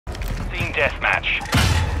Team Deathmatch.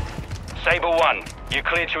 Sabre 1, you're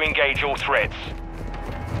clear to engage all threats.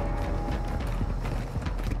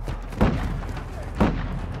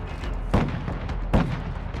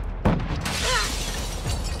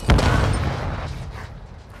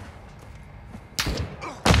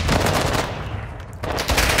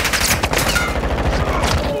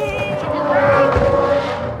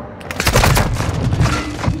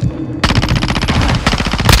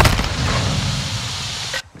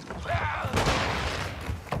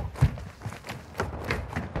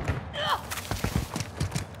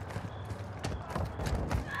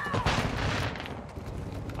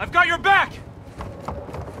 I've got your back!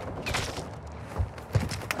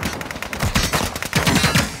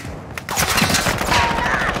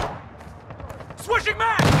 Switching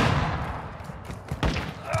back!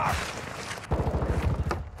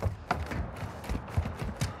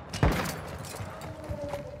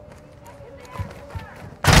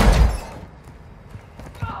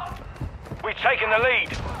 We've taken the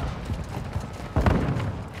lead.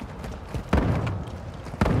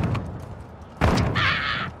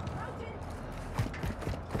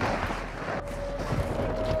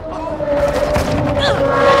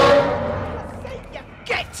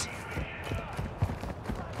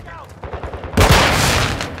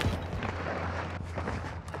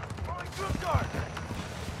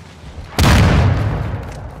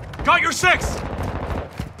 Got your 6!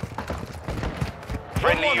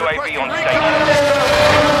 Friendly UAV on station.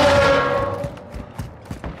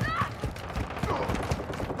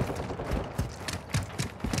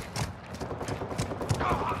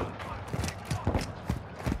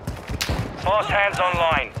 Fast hands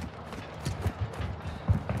online.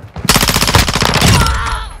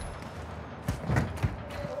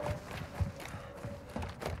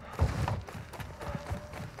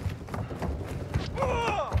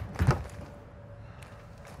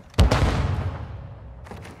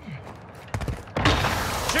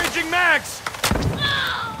 Changing mags!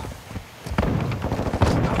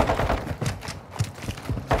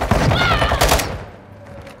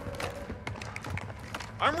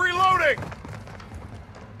 I'm reloading!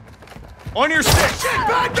 On your 6!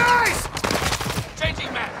 Bad guys!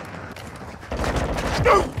 Changing mag!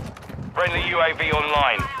 Friendly UAV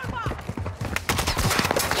online.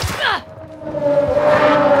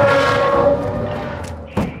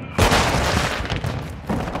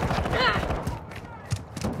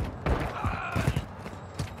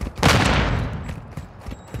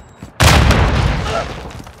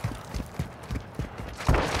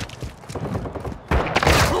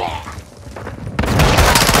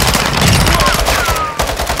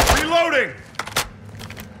 Reloading!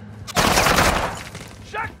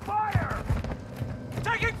 Check fire!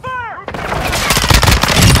 Taking fire!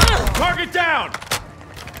 Target down!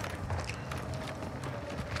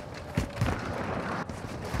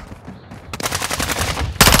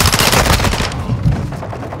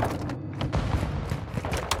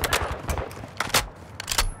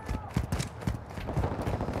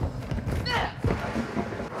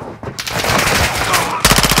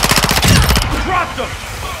 Dropped them!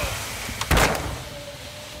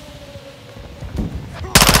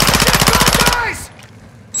 Guys!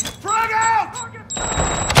 Frag out!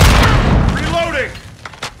 Reloading!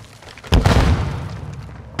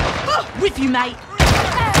 With you, mate.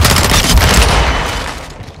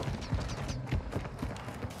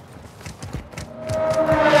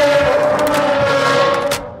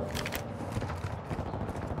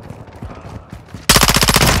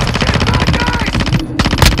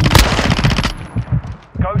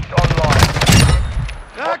 Ghost online.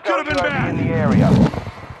 That could have been UAV in bad. the area.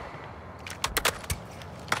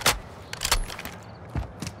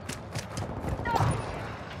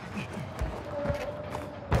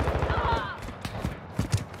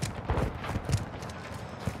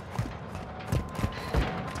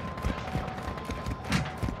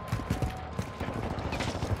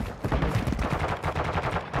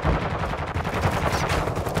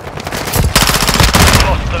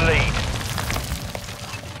 Lost the lead.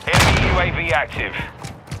 Enemy UAV active.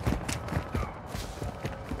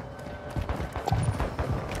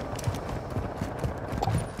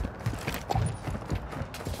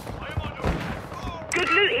 Good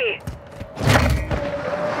loot here.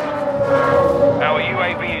 Our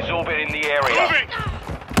UAV is orbiting the area. Moving!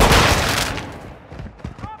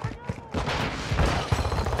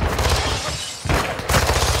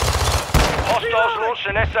 Hostiles launched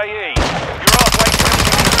an SAE. You're halfway through.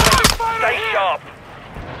 Stay sharp.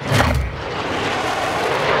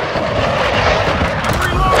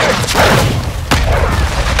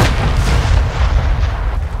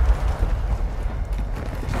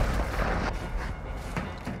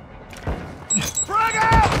 Frag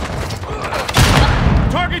out!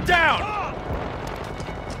 Target down!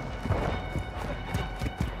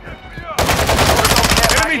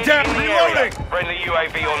 Enemy down! Reloading! Friendly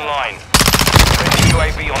UAV online. Friendly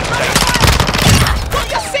UAV on station.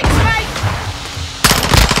 Got your six, mate!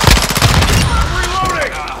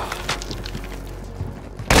 Reloading!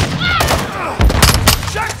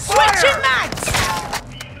 Check Switching fire! mags!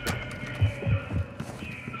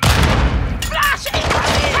 Flash it!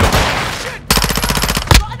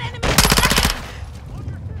 Got an enemy!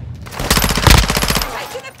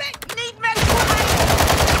 Taking effect! Need medical aid!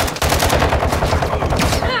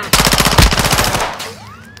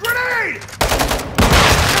 Grenade!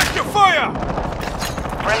 Check your fire!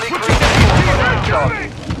 Friendly Put cruiser your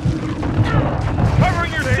target.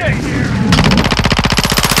 Covering your six!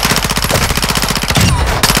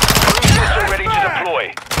 Cruisers ready to deploy.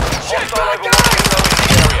 Hostile overwatching low in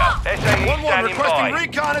the area. SAE 1-1 standing requesting by.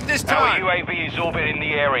 recon at this Our time. UAV is orbiting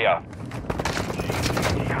the area.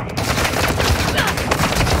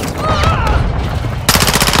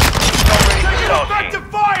 Not ready Taking for tasking. effective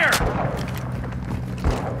fire!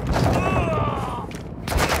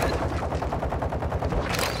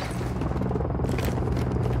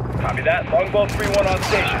 Copy that. Longbow 3-1 on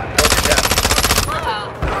station. Hold your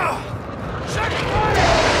Check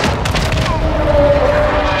fire!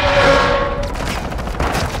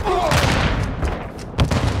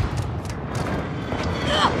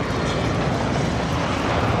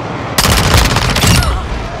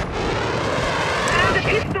 Found a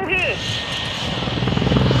pistol here!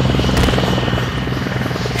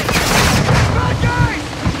 Bad guys!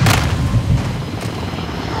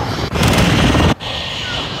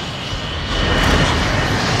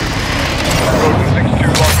 Road 6-2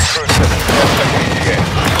 long cruiser.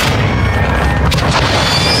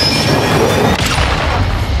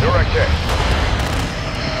 Direct hit.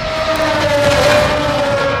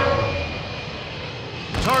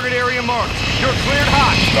 Target area marked. You're cleared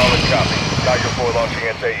hot. Solid copy. Tiger 4 launching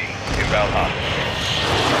SAE. Inbound hot.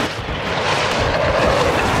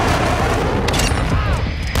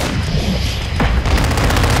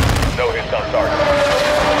 No hits on target.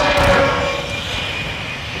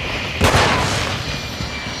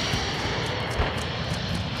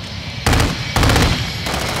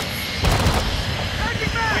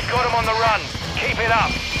 We've got him on the run. Keep it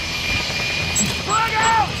up. Flag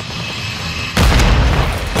out!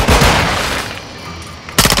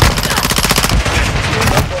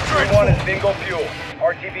 3-1 is bingo fuel.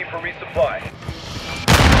 RTB for resupply.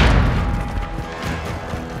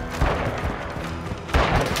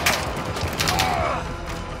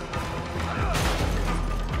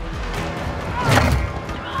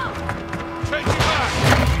 Changing back!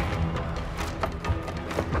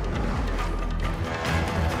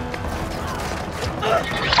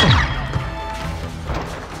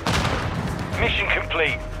 Mission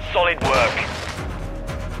complete. Solid work.